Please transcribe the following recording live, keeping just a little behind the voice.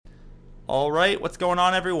All right, what's going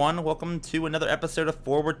on, everyone? Welcome to another episode of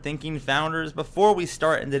Forward Thinking Founders. Before we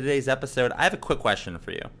start into today's episode, I have a quick question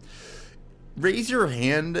for you. Raise your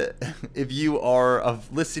hand if you are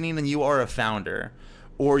listening and you are a founder,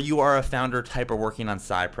 or you are a founder type or working on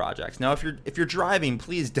side projects. Now, if you're driving,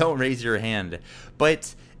 please don't raise your hand.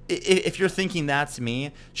 But if you're thinking that's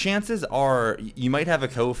me, chances are you might have a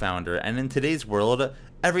co-founder, and in today's world,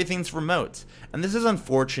 everything's remote. And this is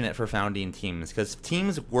unfortunate for founding teams because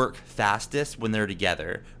teams work fastest when they're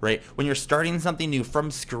together, right? When you're starting something new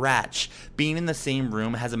from scratch, being in the same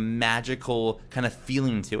room has a magical kind of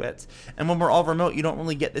feeling to it. And when we're all remote, you don't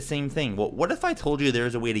really get the same thing. Well, what if I told you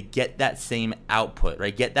there's a way to get that same output,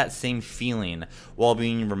 right? Get that same feeling while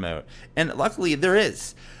being remote? And luckily, there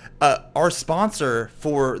is. Our sponsor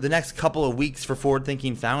for the next couple of weeks for Forward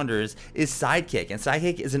Thinking Founders is Sidekick. And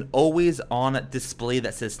Sidekick is an always-on display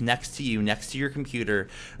that sits next to you, next to your computer.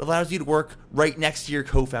 It allows you to work right next to your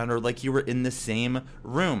co-founder like you were in the same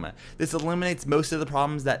room. This eliminates most of the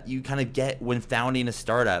problems that you kind of get when founding a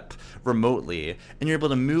startup remotely. And you're able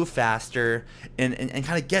to move faster and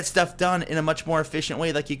kind of get stuff done in a much more efficient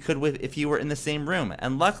way like you could if you were in the same room.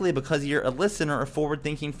 And luckily, because you're a listener of Forward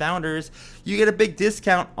Thinking Founders, you get a big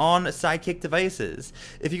discount on Sidekick devices.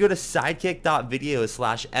 If you go to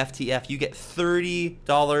sidekick.video/FTF, you get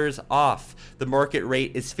 $30 off. The market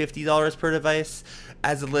rate is $50 per device.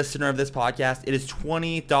 As a listener of this podcast, it is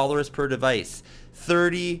 $20 per device.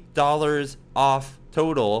 $30 off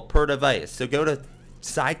total per device. So go to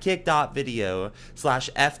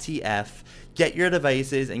sidekick.video/FTF, get your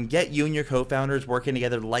devices, and get you and your co-founders working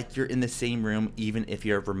together like you're in the same room, even if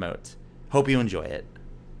you're remote. Hope you enjoy it.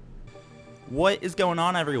 What is going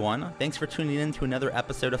on, everyone? Thanks for tuning in to another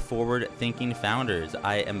episode of Forward Thinking Founders.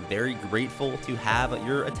 I am very grateful to have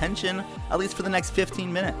your attention, at least for the next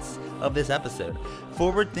 15 minutes of this episode.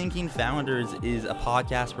 Forward Thinking Founders is a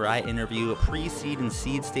podcast where I interview pre-seed and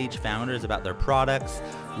seed stage founders about their products,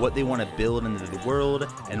 what they want to build into the world,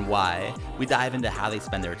 and why. We dive into how they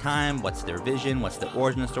spend their time, what's their vision, what's their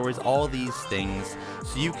origin stories, all these things,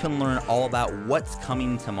 so you can learn all about what's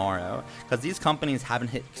coming tomorrow. Because these companies haven't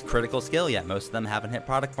hit critical scale yet. Most of them haven't hit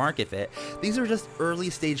product market fit. These are just early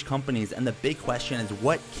stage companies, and the big question is,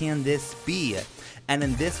 what can this be? And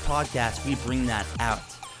in this podcast, we bring that out.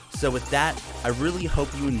 So with that, I really hope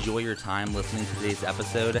you enjoy your time listening to today's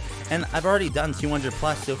episode. And I've already done 200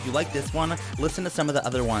 plus, so if you like this one, listen to some of the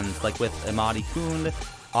other ones, like with Imadi Kund,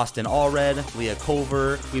 Austin Allred, Leah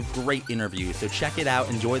Culver. We have great interviews, so check it out,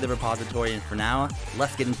 enjoy the repository, and for now,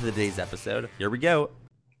 let's get into today's episode. Here we go.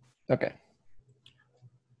 Okay.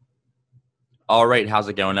 All right, how's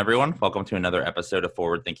it going, everyone? Welcome to another episode of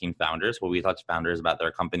Forward Thinking Founders, where we talk to founders about their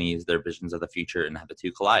companies, their visions of the future, and how the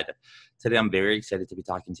two collide. Today, I'm very excited to be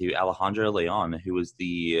talking to Alejandra Leon, who is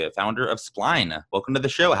the founder of Spline. Welcome to the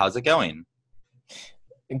show. How's it going?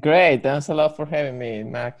 Great. Thanks a lot for having me,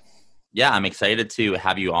 Mac. Yeah, I'm excited to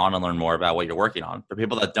have you on and learn more about what you're working on. For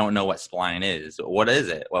people that don't know what Spline is, what is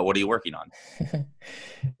it? What are you working on?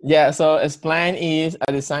 Yeah, so Spline is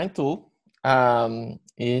a design tool.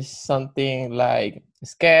 It's something like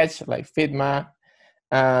Sketch, like Figma.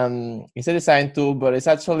 It's a design tool, but it's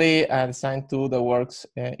actually a design tool that works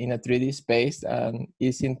in a 3D space and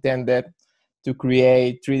is intended to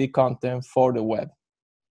create 3D content for the web.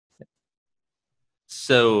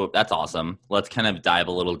 So that's awesome. Let's kind of dive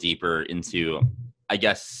a little deeper into, I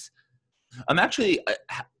guess,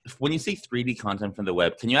 when you say 3D content for the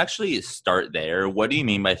web, can you actually start there? What do you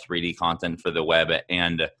mean by 3D content for the web?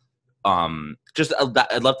 And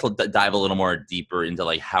I'd love to dive a little more deeper into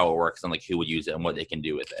like how it works and like who would use it and what they can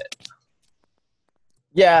do with it.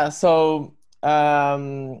 Yeah, so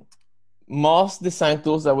most design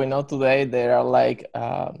tools that we know today, they are like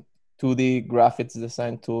 2D graphics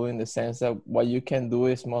design tool, in the sense that what you can do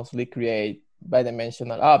is mostly create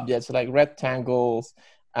bidimensional objects like rectangles,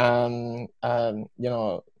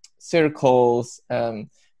 circles,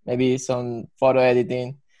 maybe some photo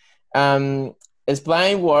editing.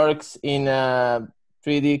 Spline works in a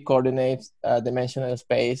 3D coordinate dimensional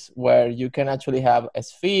space where you can actually have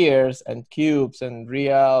spheres and cubes and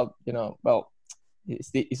real,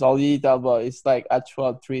 it's all digital, but it's like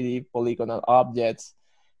actual 3D polygonal objects.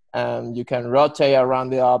 You can rotate around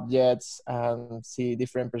the objects and see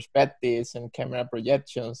different perspectives and camera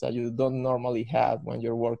projections that you don't normally have when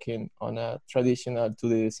you're working on a traditional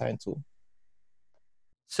 2D design tool.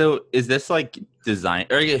 So is this like design,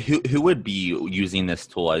 or who would be using this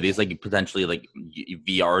tool? Are these like potentially like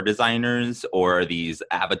VR designers, or are these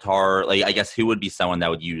avatar? Like, I guess who would be someone that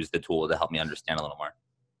would use the tool to help me understand a little more?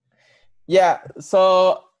 Yeah,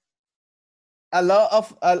 so a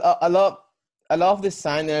lot a lot of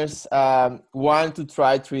designers want to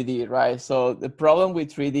try 3D, right? So the problem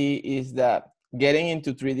with 3D is that getting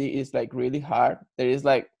into 3D is like really hard. There is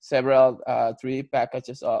like several 3D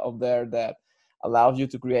packages out there that allows you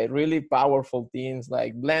to create really powerful things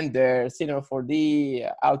like Blender, Cinema 4D,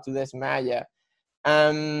 Autodesk Maya.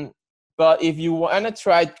 Um, but if you want to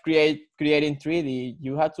try creating 3D,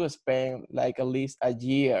 you have to spend like at least a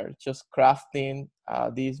year just crafting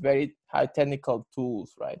these very high technical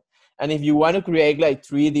tools, right? And if you want to create like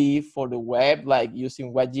 3D for the web, like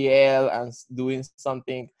using WebGL and doing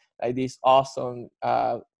something like this awesome,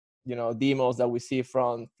 demos that we see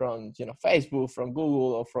from Facebook, from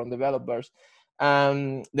Google, or from developers,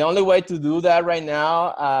 the only way to do that right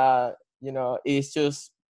now, is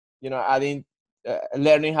just adding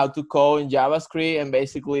learning how to code in JavaScript and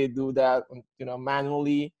basically do that,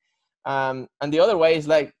 manually. And the other way is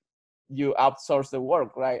like you outsource the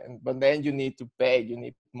work, right? But then you need to pay, you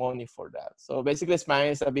need money for that. So basically, Spine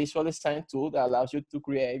is a visual design tool that allows you to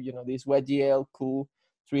create, these WebGL cool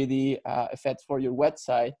 3D effects for your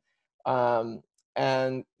website.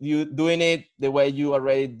 And you doing it the way you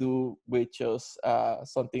already do with just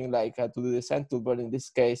something like a 2D design tool, but in this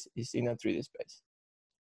case, it's in a 3D space.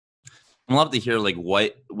 I'd love to hear like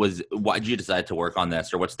why did you decide to work on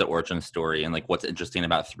this, or what's the origin story, and like what's interesting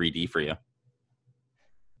about 3D for you?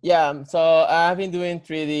 Yeah, so I've been doing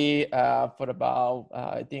 3D for about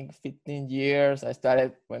I think 15 years. I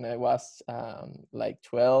started when I was like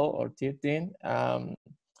 12 or 13.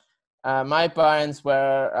 My parents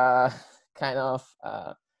were kind of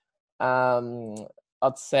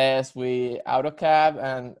obsessed with AutoCAD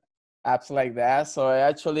and apps like that. So I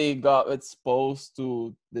actually got exposed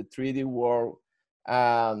to the 3D world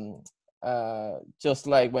just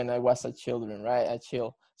like when I was a children, right? A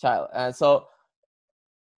child. And so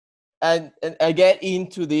and I get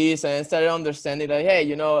into this and I started understanding that, hey,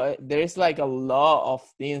 there is like a lot of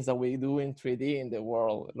things that we do in 3D in the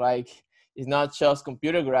world. Like it's not just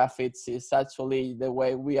computer graphics, it's actually the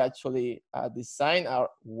way we actually design our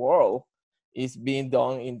world is being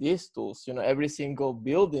done in these tools. Every single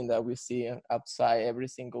building that we see outside, every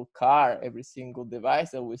single car, every single device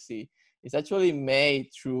that we see is actually made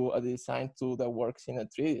through a design tool that works in a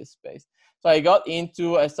 3D space. So I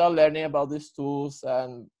started learning about these tools,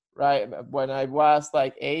 and right when I was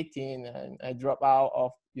like 18 and I dropped out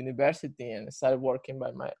of university and started working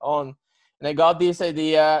by my own. And I got this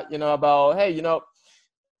idea, about, hey,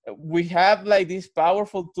 we have like these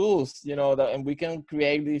powerful tools, and we can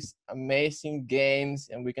create these amazing games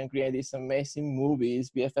and we can create these amazing movies,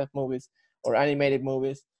 BFF movies or animated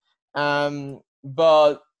movies.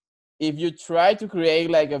 But if you try to create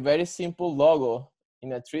like a very simple logo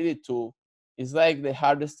in a 3D tool, it's like the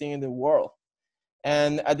hardest thing in the world.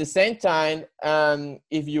 And at the same time,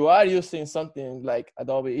 if you are using something like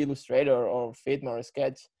Adobe Illustrator or Figma or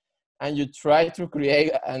Sketch, and you try to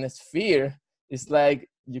create a sphere, it's like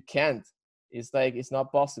you can't. It's like it's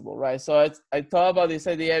not possible, right? So I thought about this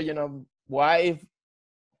idea. What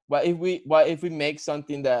if we make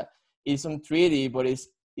something that isn't 3D, but is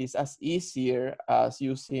as easier as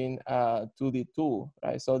using a 2D tool,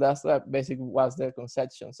 right? So that's basically was the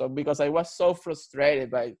conception. So because I was so frustrated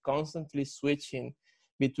by constantly switching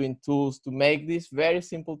between tools to make this very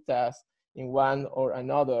simple task in one or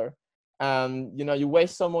another, you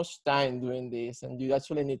waste so much time doing this, and you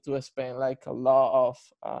actually need to spend like a lot of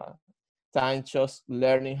time just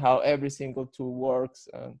learning how every single tool works.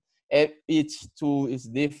 Each tool is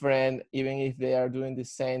different, even if they are doing the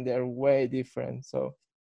same, they're way different. So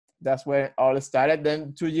that's where it all started.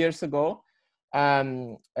 Then 2 years ago,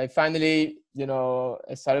 I finally,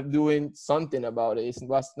 I started doing something about it. It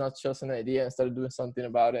was not just an idea. I started doing something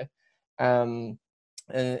about it.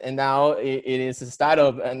 And now it is a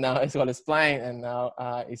startup, and now it's called Spline, and now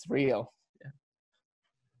it's real. Yeah.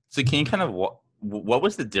 So can you kind of what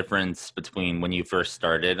was the difference between when you first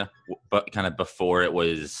started, but kind of before it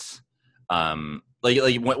was like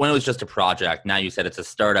when it was just a project? Now you said it's a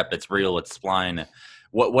startup, it's real, it's Spline.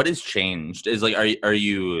 What has changed? Is like, are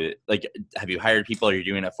you like, have you hired people? Are you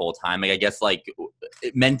doing it full time? Like, I guess like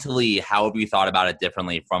mentally, how have you thought about it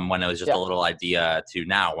differently from when it was just a little idea to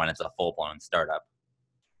now when it's a full blown startup?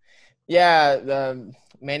 Yeah,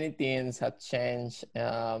 many things have changed.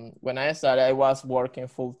 When I started, I was working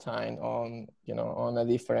full time on a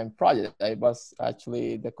different project. I was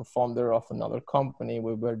actually the co-founder of another company.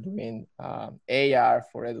 We were doing AR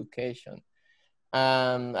for education.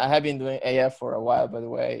 I have been doing AR for a while, by the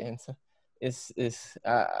way, and it's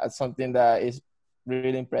something that is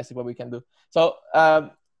really impressive what we can do. So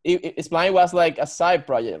Spline was like a side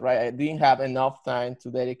project, right? I didn't have enough time to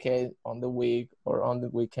dedicate on the week or on the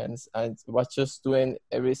weekends. I was just doing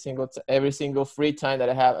every single free time that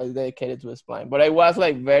I have I dedicated to Spline. But I was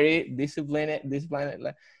like very disciplined,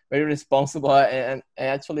 like very responsible, and I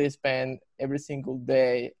actually spent every single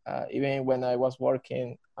day, even when I was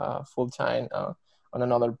working full time on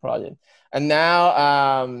another project. And now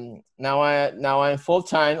I'm full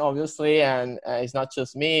time, obviously, and it's not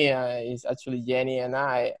just me. It's actually Jenny and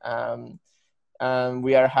I.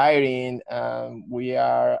 We are hiring. We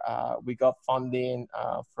got funding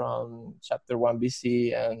from Chapter One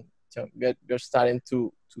BC, and so we're starting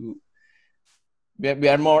to we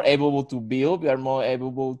are more able to build. We are more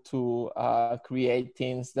able to create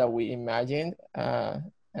things that we imagined,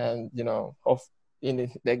 and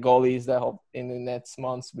the goal is that in the next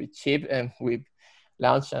months we ship and we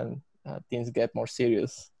launch, and things get more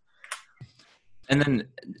serious. And then,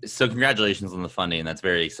 so congratulations on the funding. That's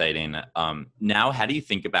very exciting. Now, how do you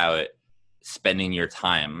think about spending your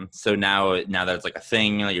time? So now that it's like a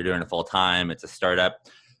thing, you're doing it full time, it's a startup.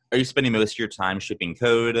 Are you spending most of your time shipping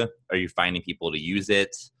code? Are you finding people to use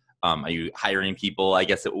it? Are you hiring people? I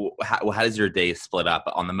guess, how does your day split up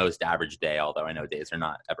on the most average day? Although I know days are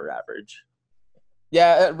not ever average.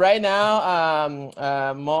 Yeah, right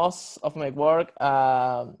now, most of my work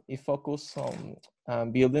is focused on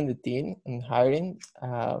building the team and hiring.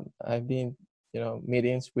 I've been,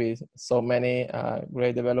 meetings with so many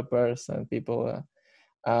great developers and people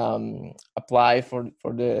apply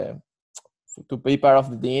to be part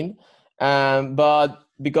of the team. But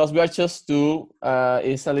because we are just two,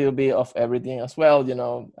 it's a little bit of everything as well.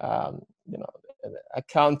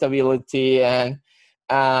 Accountability and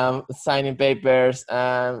signing papers,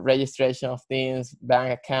 registration of things,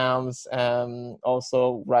 bank accounts,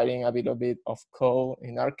 also writing a little bit of code.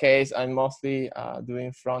 In our case, I'm mostly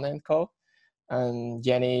doing front-end code, and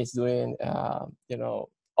Jenny is doing,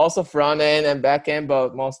 also front-end and back-end,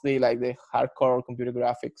 but mostly like the hardcore computer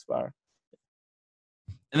graphics part.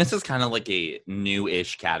 And this is kind of like a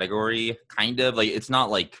new-ish category, kind of. Like, it's not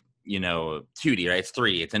like, 2D, right? It's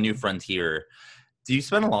 3D. It's a new frontier. Do you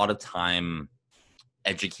spend a lot of time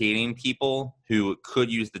educating people who could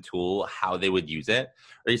use the tool, how they would use it?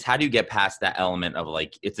 Or just how do you get past that element of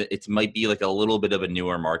like, it might be like a little bit of a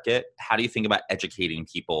newer market? How do you think about educating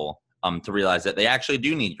people to realize that they actually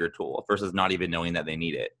do need your tool versus not even knowing that they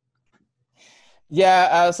need it?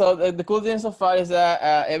 Yeah, so the cool thing so far is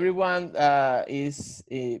that everyone is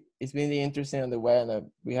really interested in the way,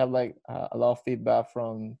 and we have like a lot of feedback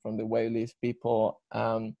from the waitlist people.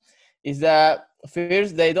 Is that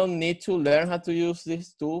first they don't need to learn how to use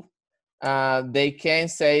this tool. They can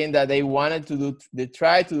say that they tried to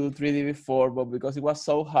do 3D before, but because it was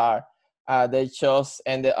so hard, they just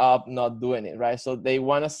ended up not doing it, right? So they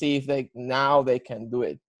want to see if now they can do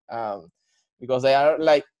it, because they are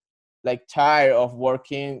like tired of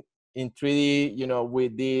working in 3D,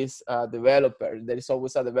 with this developer. There is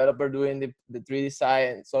always a developer doing the 3D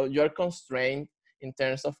side. So you're constrained in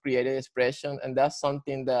terms of creative expression. And that's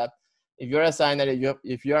something that if you're a designer,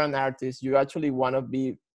 if you're an artist, you actually want to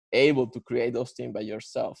be able to create those things by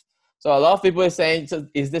yourself. So a lot of people are saying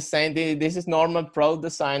it's the same thing. This is normal product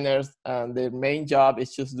designers. And their main job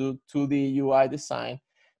is just do 2D UI design,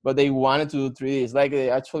 but they wanted to do 3D. It's like they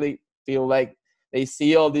actually feel like they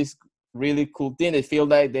see all these really cool thing. They feel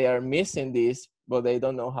like they are missing this, but they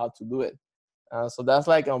don't know how to do it. So that's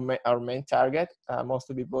like our main target. Most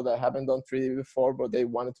of the people that haven't done 3D before, but they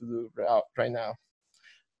wanted to do right now.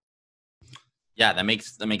 Yeah, that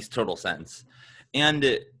makes total sense.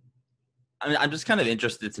 And I'm just kind of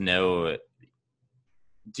interested to know,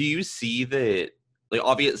 do you see that, like,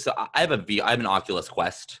 obvious? So I have an Oculus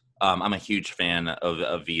Quest. I'm a huge fan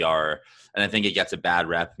of VR, and I think it gets a bad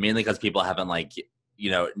rep, mainly because people haven't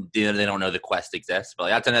they don't know the Quest exists. But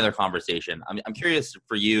that's another conversation. I'm curious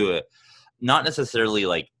for you, not necessarily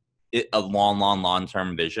like a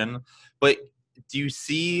long-term vision, but do you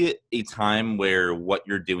see a time where what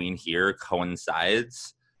you're doing here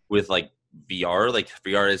coincides with like VR? Like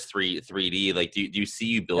VR is 3D. Like, do you see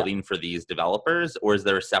you building for these developers, or is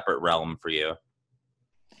there a separate realm for you?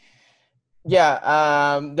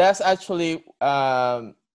 Yeah, that's actually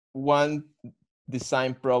one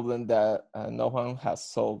design problem that no one has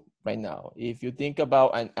solved right now. If you think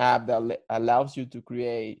about an app that allows you to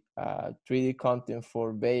create 3D content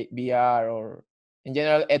for VR or in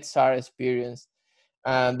general XR experience,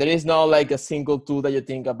 there is no like a single tool that you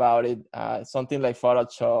think about it, something like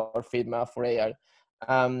Photoshop or Figma for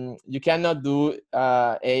AR. You cannot do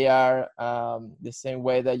AR the same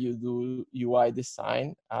way that you do UI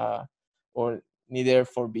design, or neither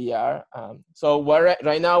for VR. So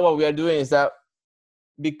right now what we are doing is that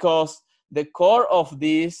because the core of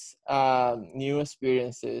these new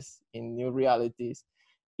experiences in new realities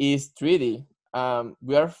is 3D.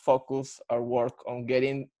 We are focused our work on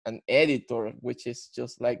getting an editor, which is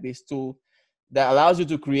just like this tool that allows you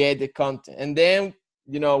to create the content. And then,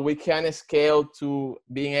 we can scale to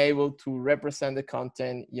being able to represent the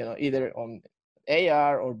content, either on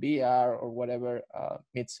AR or VR or whatever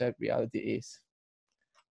mixed reality is.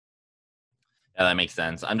 Yeah, that makes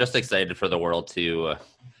sense. I'm just excited for the world to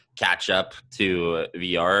catch up to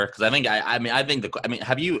VR because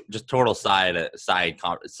have you just total side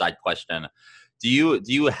question? Do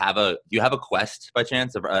you have a Quest by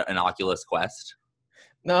chance, an Oculus Quest?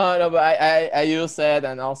 No, but I use it,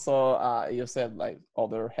 and also use it like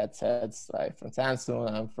other headsets like from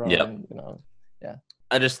Samsung and from Yep. yeah.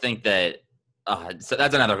 I just think that so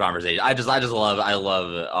that's another conversation. I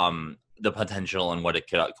love the potential and what it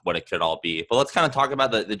could all be. But let's kind of talk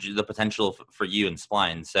about the potential for you and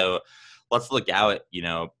Spline. So let's look out,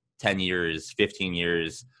 10 years, 15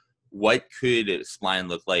 years. What could Spline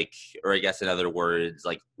look like? Or I guess in other words,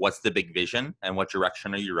 like what's the big vision and what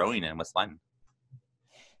direction are you rowing in with Spline?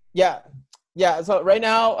 Yeah. So right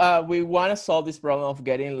now we want to solve this problem of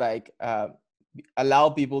getting allow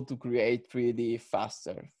people to create 3D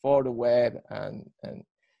faster for the web and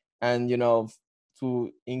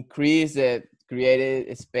to increase the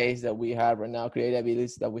creative space that we have right now, creative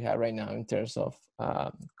abilities that we have right now in terms of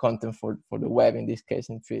content for the web, in this case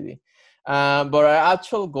in 3D. But our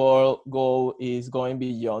actual goal is going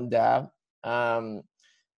beyond that.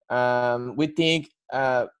 We think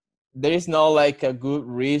there is no like a good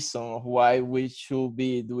reason why we should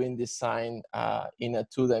be doing design in a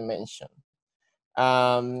 2-dimension.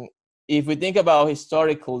 If we think about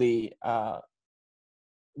historically,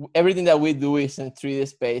 everything that we do is in 3D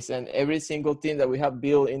space, and every single thing that we have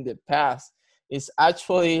built in the past is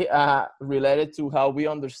actually related to how we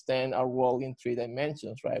understand our world in 3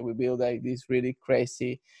 dimensions, right? We build like these really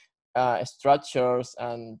crazy structures,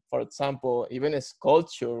 and for example, even a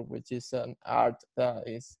sculpture, which is an art that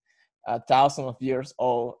is 1,000 of years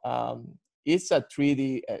old, it's a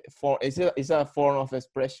 3D form. It's a form of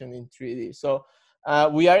expression in 3D. So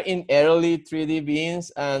we are in early 3D beings,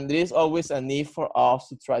 and there is always a need for us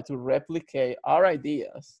to try to replicate our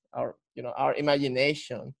ideas, our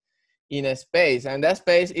imagination in a space, and that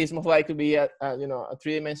space is most likely to be a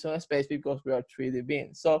 3-dimensional space because we are 3D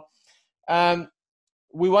beings. So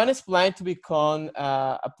we want Spline to become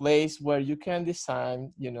a place where you can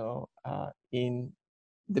design, in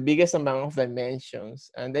the biggest amount of dimensions,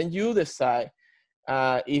 and then you decide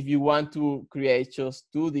if you want to create just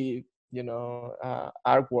 2D,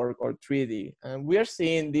 artwork or 3D. And we are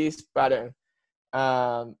seeing this pattern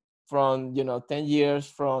from 10 years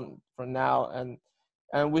from now,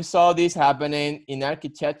 and we saw this happening in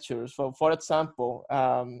architecture. So, for example,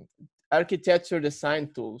 architecture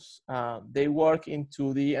design tools, they work in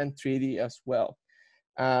 2D and 3D as well.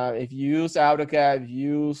 If you use AutoCAD, if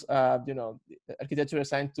you use architecture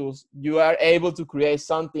design tools, you are able to create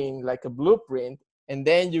something like a blueprint, and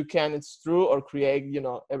then you can extrude or create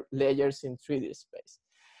layers in 3D space.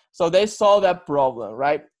 So they solve that problem,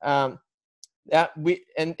 right?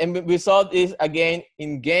 We saw this again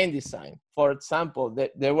in game design. For example,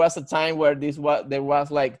 there was a time where there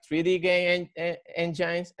was like 3D game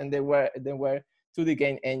engines, and there were 2D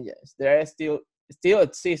game engines. There still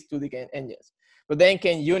exist 2D game engines. But then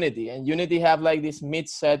came Unity, and Unity have like this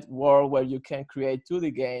mid-set world where you can create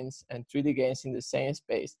 2D games and 3D games in the same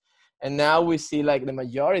space. And now we see like the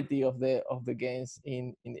majority of the games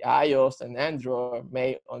in the iOS and Android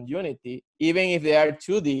made on Unity. Even if they are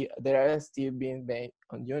 2D, they are still being made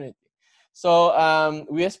on Unity. So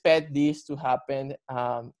we expect this to happen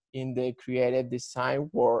in the creative design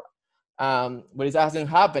world, but it hasn't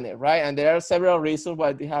happened, right? And there are several reasons why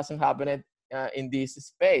it hasn't happened in this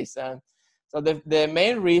space. And so the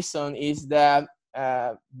main reason is that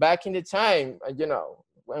back in the time,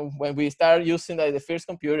 when we started using like the first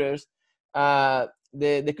computers, the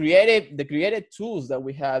creative tools that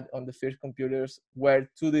we had on the first computers were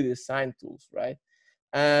 2D design tools, right?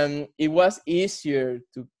 And it was easier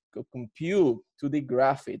to compute 2D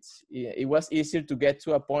graphics. It was easier to get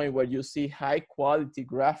to a point where you see high quality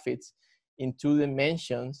graphics in 2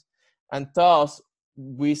 dimensions, and thus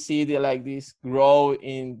we see this grow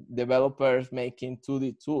in developers making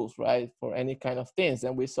 2D tools, right, for any kind of things.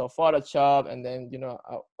 And we saw Photoshop, and then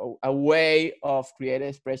a way of creative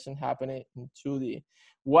expression happening in 2D,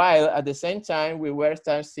 while at the same time we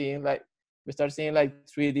start seeing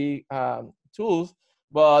 3D tools,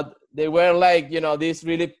 but they were these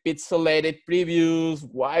really pixelated previews,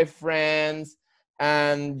 wireframes,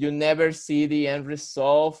 and you never see the end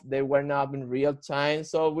result. They were not in real time.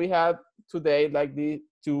 So we have today like the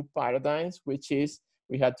two paradigms, which is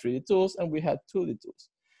we had 3D tools and we had 2D tools.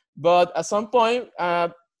 But at some point,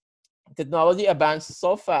 technology advanced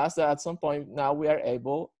so fast that at some point now we are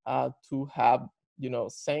able to have,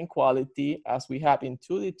 same quality as we have in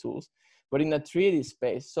 2D tools, but in a 3D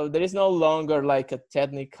space. So there is no longer like a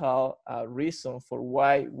technical reason for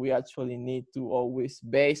why we actually need to always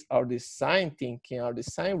base our design thinking, our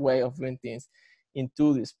design way of doing things in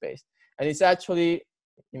 2D space. And it's actually,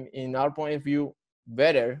 in our point of view,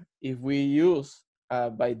 better if we use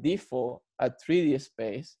by default a 3D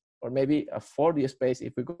space, or maybe a 4D space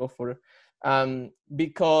if we go for,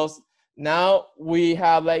 because now we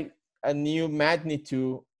have like a new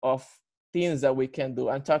magnitude of things that we can do.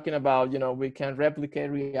 I'm talking about, we can replicate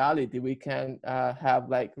reality. We can have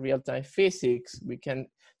like real-time physics. We can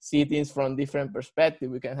see things from different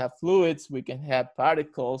perspectives. We can have fluids. We can have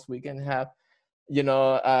particles. We can have,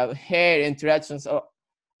 hair interactions. So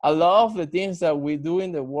a lot of the things that we do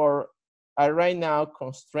in the world are right now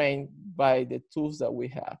constrained by the tools that we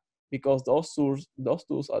have, because those tools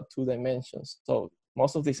are 2 dimensions. So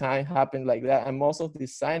most of design happen like that, and most of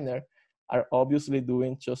designers are obviously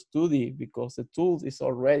doing just 2D because the tools is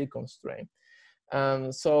already constrained.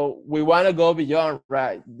 So we want to go beyond,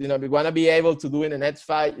 right? We want to be able to do in the next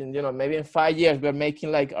maybe in 5 years, we're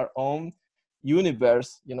making like our own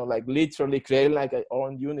universe, like literally creating like our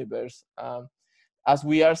own universe. As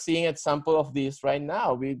we are seeing example of this right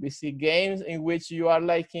now, we see games in which you are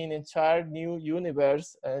like in an entire new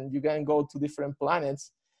universe and you can go to different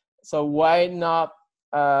planets. So why not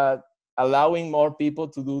allowing more people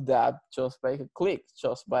to do that just by a click,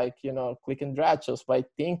 just by, click and drag, just by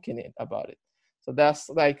thinking about it. So that's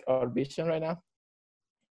like our vision right now.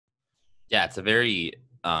 Yeah, it's a very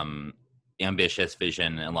ambitious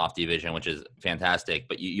vision and lofty vision, which is fantastic,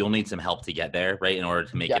 but you'll need some help to get there, right? In order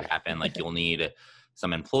to make it happen. Like you'll need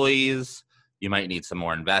some employees, you might need some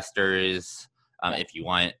more investors. If you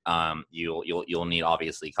want, you'll need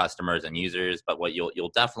obviously customers and users, but what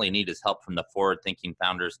you'll definitely need is help from the Forward Thinking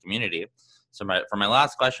Founders community. So for my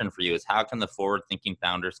last question for you is, how can the Forward Thinking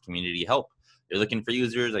Founders community help? You're looking for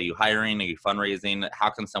users? Are you hiring? Are you fundraising? How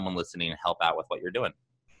can someone listening help out with what you're doing?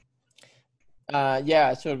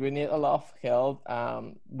 Yeah, sure. We need a lot of help.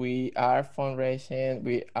 We are fundraising.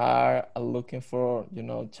 We are looking for,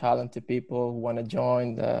 talented people who want to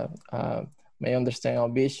join may understand our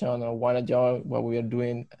vision or want to join what we are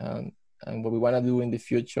doing and what we want to do in the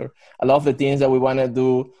future. A lot of the things that we want to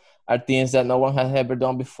do are things that no one has ever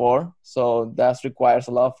done before. So that requires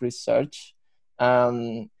a lot of research.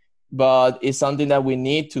 But it's something that we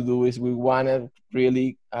need to do is we want to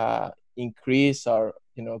really increase our,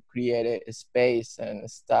 create a space and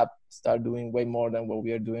start doing way more than what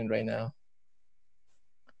we are doing right now.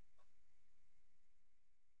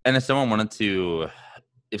 And if someone wanted to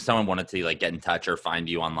like get in touch or find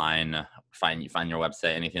you online, find your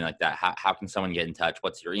website, anything like that, how can someone get in touch?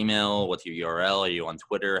 What's your email? What's your URL? Are you on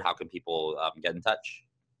Twitter? How can people get in touch?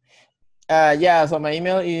 Yeah, so my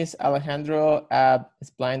email is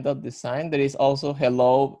alejandro@spline.design. There is also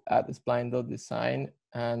hello@spline.design.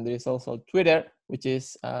 And there is also Twitter, which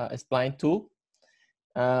is Spline2.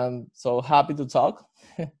 So happy to talk,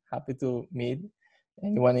 happy to meet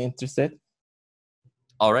anyone interested.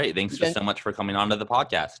 All right. Thanks so much for coming on to the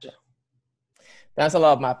podcast. Thanks a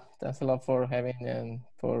lot, Matt. Thanks a lot for having and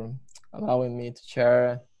for allowing me to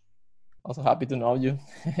share. Also happy to know you,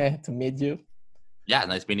 to meet you. Yeah,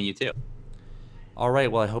 nice meeting you too. All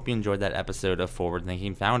right, well, I hope you enjoyed that episode of Forward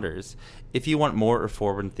Thinking Founders. If you want more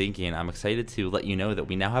forward thinking, I'm excited to let you know that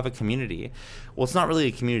we now have a community. Well, it's not really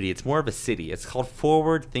a community, it's more of a city. It's called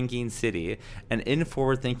Forward Thinking City. And in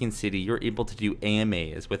Forward Thinking City, you're able to do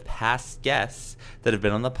AMAs with past guests that have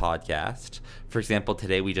been on the podcast. For example,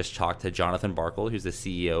 today we just talked to Jonathan Barkle, who's the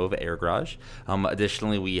CEO of Air Garage.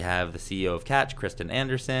 Additionally, we have the CEO of Catch, Kristen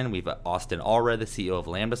Anderson. We've got Austin Allred, the CEO of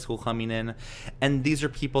Lambda School, coming in. And these are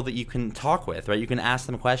people that you can talk with, right? You can ask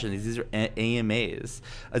them questions. These are AMAs.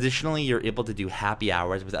 Additionally, you're able to do happy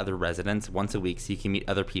hours with other residents once a week so you can meet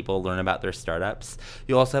other people, learn about their startups.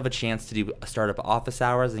 You also have a chance to do startup office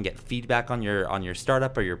hours and get feedback on your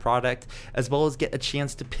startup or your product, as well as get a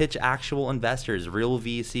chance to pitch actual investors, real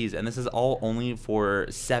VCs. And this is all only for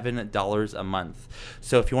 $7 a month.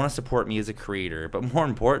 So if you want to support me as a creator, but more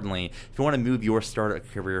importantly, if you want to move your startup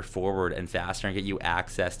career forward and faster and get you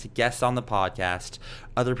access to guests on the podcast,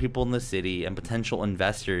 other people in the city, and potential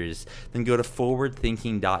investors, then go to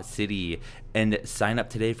forwardthinking.city and sign up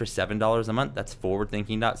today for $7 a month. That's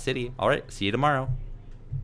forwardthinking.city. All right, see you tomorrow.